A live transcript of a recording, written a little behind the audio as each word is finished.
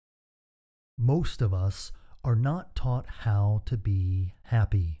Most of us are not taught how to be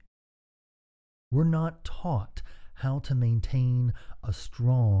happy. We're not taught how to maintain a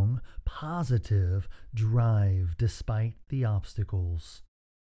strong, positive drive despite the obstacles.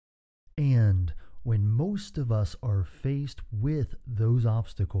 And when most of us are faced with those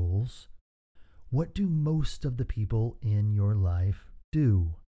obstacles, what do most of the people in your life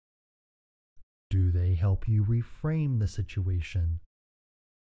do? Do they help you reframe the situation?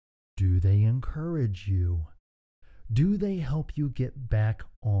 Do they encourage you? Do they help you get back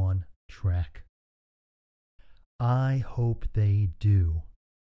on track? I hope they do.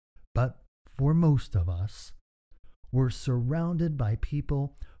 But for most of us, we're surrounded by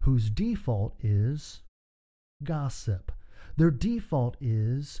people whose default is gossip. Their default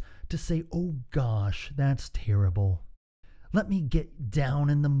is to say, "Oh gosh, that's terrible. Let me get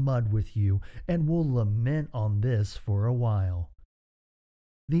down in the mud with you, and we'll lament on this for a while."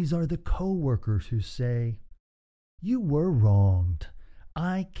 These are the coworkers who say, "You were wronged.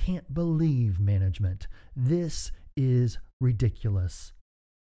 I can't believe management. This is ridiculous."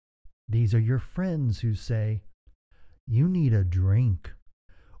 These are your friends who say, "You need a drink,"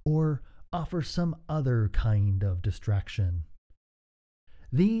 or offer some other kind of distraction.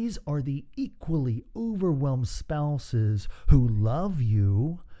 These are the equally overwhelmed spouses who love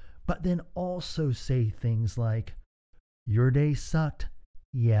you, but then also say things like, "Your day sucked.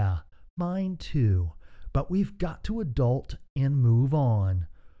 Yeah, mine too. But we've got to adult and move on.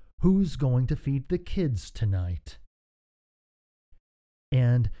 Who's going to feed the kids tonight?"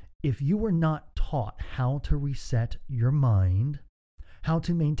 And if you were not taught how to reset your mind, how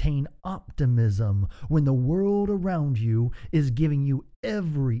to maintain optimism when the world around you is giving you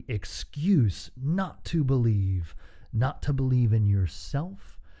every excuse not to believe in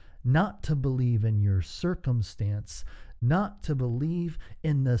yourself, not to believe in your circumstance, not to believe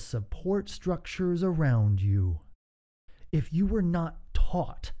in the support structures around you. If you were not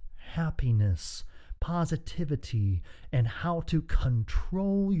taught happiness, positivity, and how to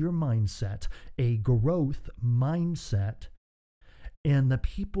control your mindset, a growth mindset, and the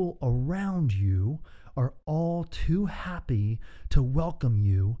people around you are all too happy to welcome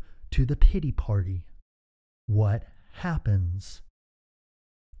you to the pity party, what happens?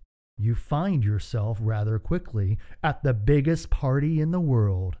 You find yourself rather quickly at the biggest party in the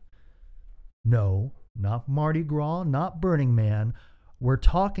world. No, not Mardi Gras, not Burning Man. We're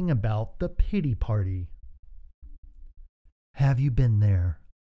talking about the pity party. Have you been there?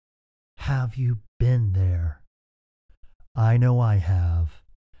 Have you been there? I know I have.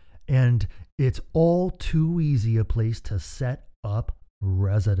 And it's all too easy a place to set up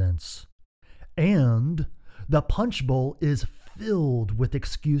residence. And the punch bowl is filled with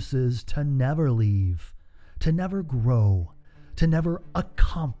excuses to never leave, to never grow, to never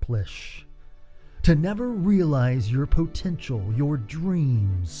accomplish, to never realize your potential, your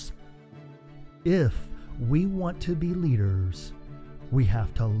dreams. If we want to be leaders, we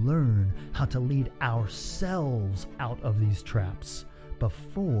have to learn how to lead ourselves out of these traps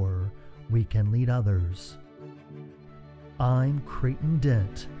before we can lead others. I'm Creighton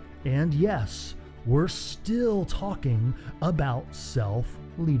Dent, and yes, we're still talking about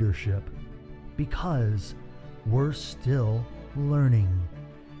self-leadership because we're still learning,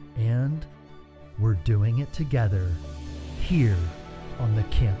 and we're doing it together here on the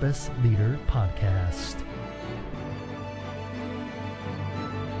Campus Leader Podcast.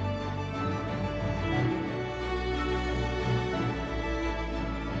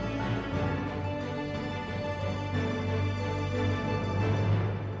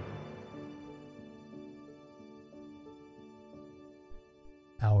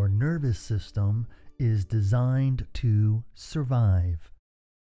 Our nervous system is designed to survive.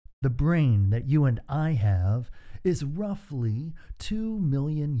 The brain that you and I have is roughly 2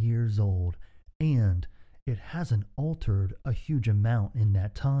 million years old, and it hasn't altered a huge amount in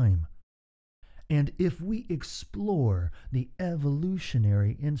that time. And if we explore the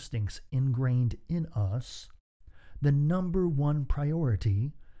evolutionary instincts ingrained in us, the number one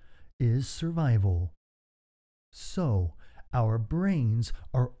priority is survival. So, our brains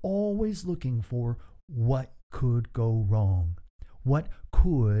are always looking for what could go wrong, what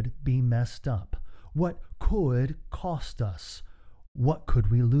could be messed up, what could cost us, what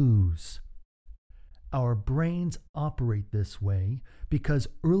could we lose. Our brains operate this way because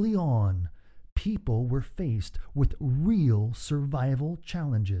early on, people were faced with real survival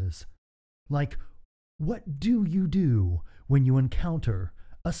challenges. Like, what do you do when you encounter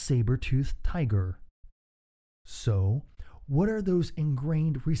a saber-toothed tiger? So, What are those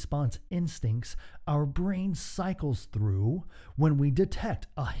ingrained response instincts our brain cycles through when we detect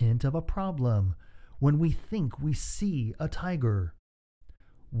a hint of a problem, when we think we see a tiger?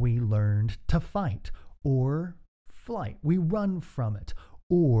 We learned to fight or flight. We run from it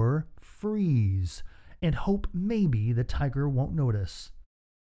or freeze and hope maybe the tiger won't notice.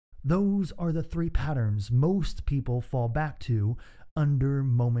 Those are the three patterns most people fall back to under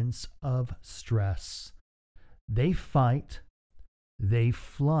moments of stress. They fight, they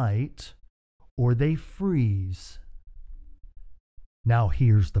flight, or they freeze. Now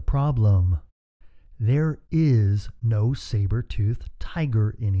here's the problem. There is no saber-toothed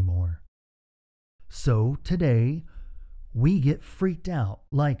tiger anymore. So today, we get freaked out,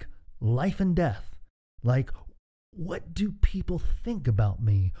 like life and death, like what do people think about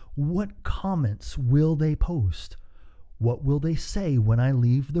me? What comments will they post? What will they say when I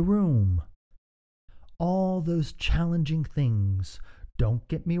leave the room? All those challenging things, don't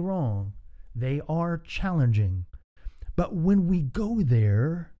get me wrong, they are challenging. But when we go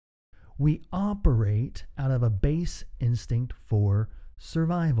there, we operate out of a base instinct for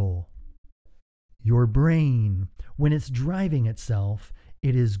survival. Your brain, when it's driving itself,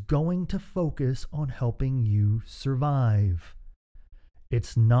 it is going to focus on helping you survive.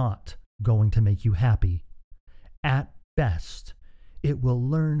 It's not going to make you happy. At best, it will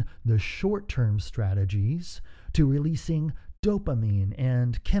learn the short-term strategies to releasing dopamine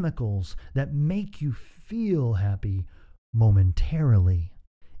and chemicals that make you feel happy momentarily,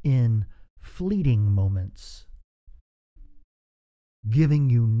 in fleeting moments,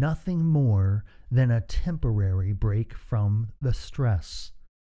 giving you nothing more than a temporary break from the stress.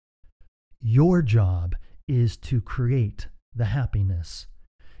 Your job is to create the happiness.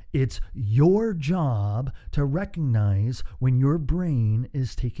 It's your job to recognize when your brain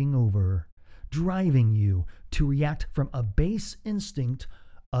is taking over, driving you to react from a base instinct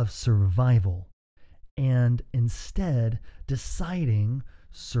of survival, and instead deciding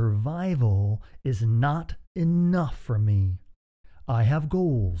survival is not enough for me. I have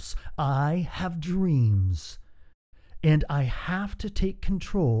goals, I have dreams, and I have to take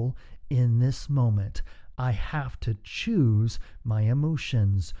control in this moment. I have to choose my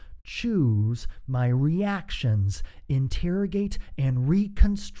emotions, choose my reactions, interrogate and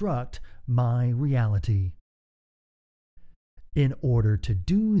reconstruct my reality. In order to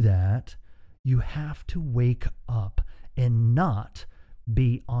do that, you have to wake up and not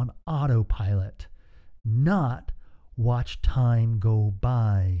be on autopilot, not watch time go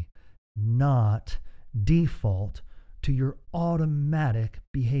by, not default to your automatic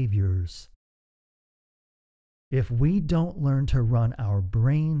behaviors. If we don't learn to run our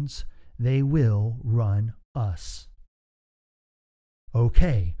brains, they will run us.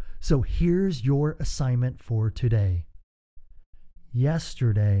 Okay, so here's your assignment for today.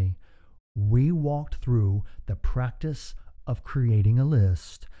 Yesterday, we walked through the practice of creating a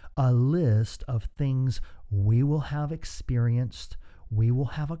list of things we will have experienced, we will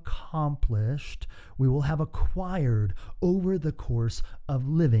have accomplished, we will have acquired over the course of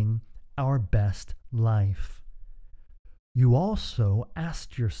living our best life. You also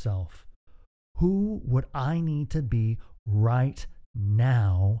asked yourself, who would I need to be right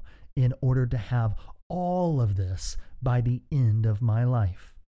now in order to have all of this by the end of my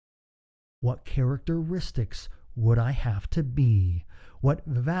life? What characteristics would I have to be? What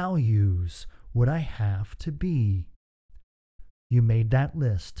values would I have to be? You made that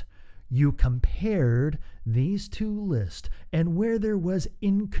list. You compared these two lists, and where there was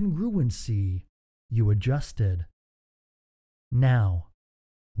incongruency, you adjusted. Now,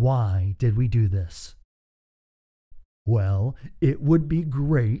 why did we do this? Well, it would be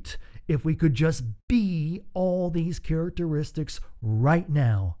great if we could just be all these characteristics right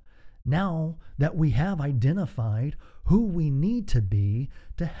now. Now that we have identified who we need to be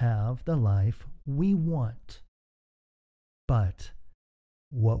to have the life we want. But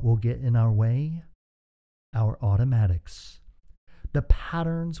what will get in our way? Our automatics. The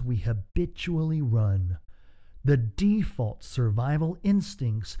patterns we habitually run. The default survival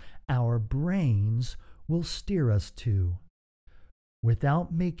instincts our brains will steer us to.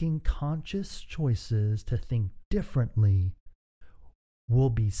 Without making conscious choices to think differently,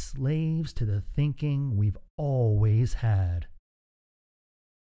 we'll be slaves to the thinking we've always had.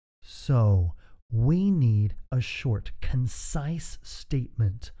 So, we need a short, concise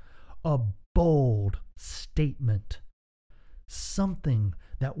statement, a bold statement, something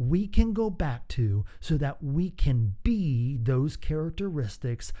that we can go back to so that we can be those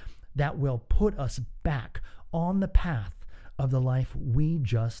characteristics that will put us back on the path of the life we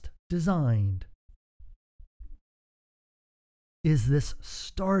just designed. Is this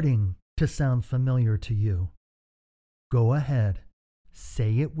starting to sound familiar to you? Go ahead,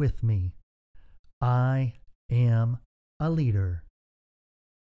 say it with me. I am a leader.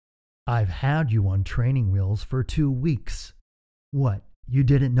 I've had you on training wheels for 2 weeks. What, you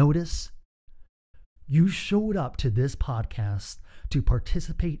didn't notice? You showed up to this podcast to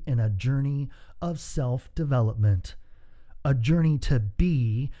participate in a journey of self-development, a journey to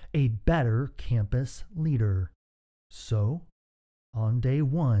be a better campus leader. So, on day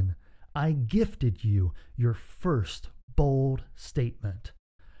 1, I gifted you your first bold statement.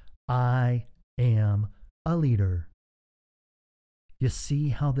 I am a leader. You see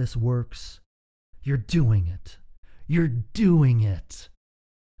how this works? You're doing it. You're doing it.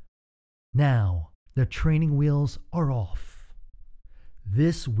 Now, the training wheels are off.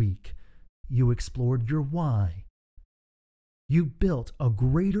 This week, you explored your why. You built a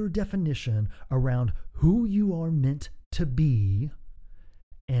greater definition around who you are meant to be.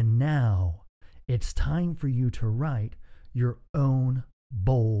 And now, it's time for you to write your own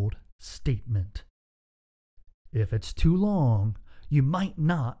bold statement. If it's too long, you might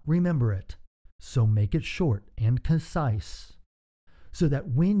not remember it. So make it short and concise so that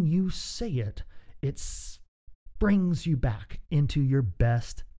when you say it, it brings you back into your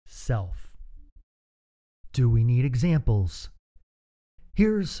best self. Do we need examples?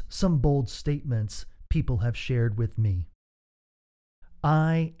 Here's some bold statements people have shared with me.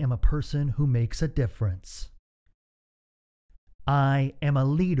 I am a person who makes a difference. I am a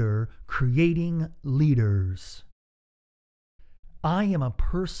leader creating leaders. I am a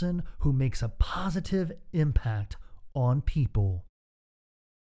person who makes a positive impact on people.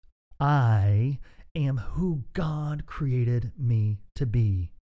 I am who God created me to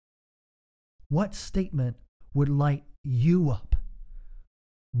be. What statement would light you up?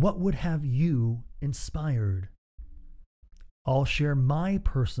 What would have you inspired? I'll share my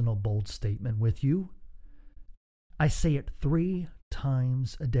personal bold statement with you. I say it 3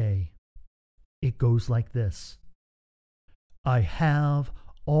 times a day. It goes like this. I have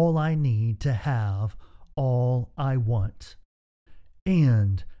all I need to have all I want.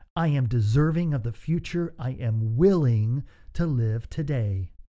 And I am deserving of the future I am willing to live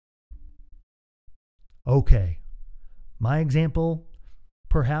today. Okay, my example,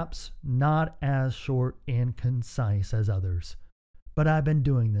 perhaps not as short and concise as others, but I've been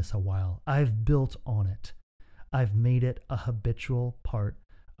doing this a while. I've built on it. I've made it a habitual part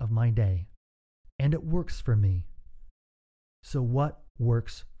of my day, and it works for me. So what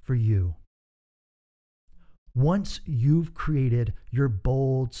works for you? Once you've created your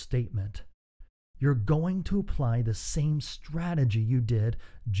bold statement, you're going to apply the same strategy you did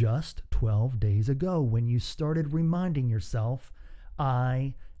just 12 days ago when you started reminding yourself,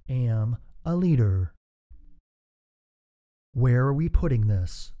 I am a leader. Where are we putting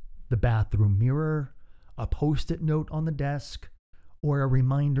this? The bathroom mirror, a post-it note on the desk, or a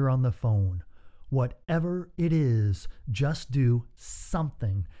reminder on the phone? Whatever it is, just do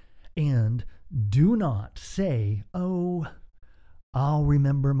something. And do not say, oh, I'll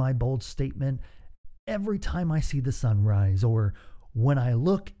remember my bold statement every time I see the sunrise or when I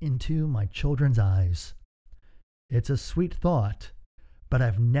look into my children's eyes. It's a sweet thought, but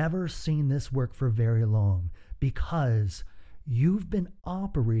I've never seen this work for very long because you've been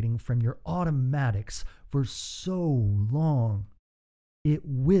operating from your automatics for so long. It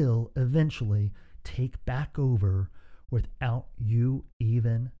will eventually take back over without you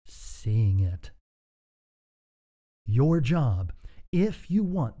even seeing it. Your job, if you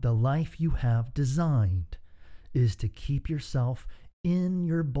want the life you have designed, is to keep yourself in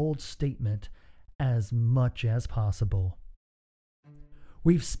your bold statement as much as possible.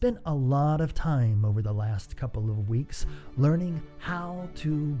 We've spent a lot of time over the last couple of weeks learning how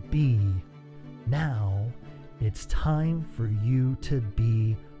to be. Now, it's time for you to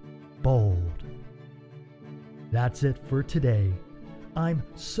be bold. That's it for today. I'm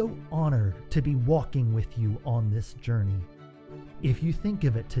so honored to be walking with you on this journey. If you think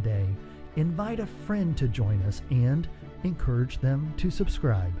of it today, invite a friend to join us and encourage them to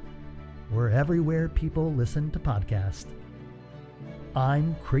subscribe. We're everywhere people listen to podcasts.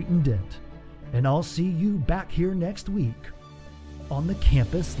 I'm Creighton Dent, and I'll see you back here next week on the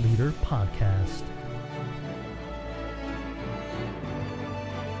Campus Leader Podcast.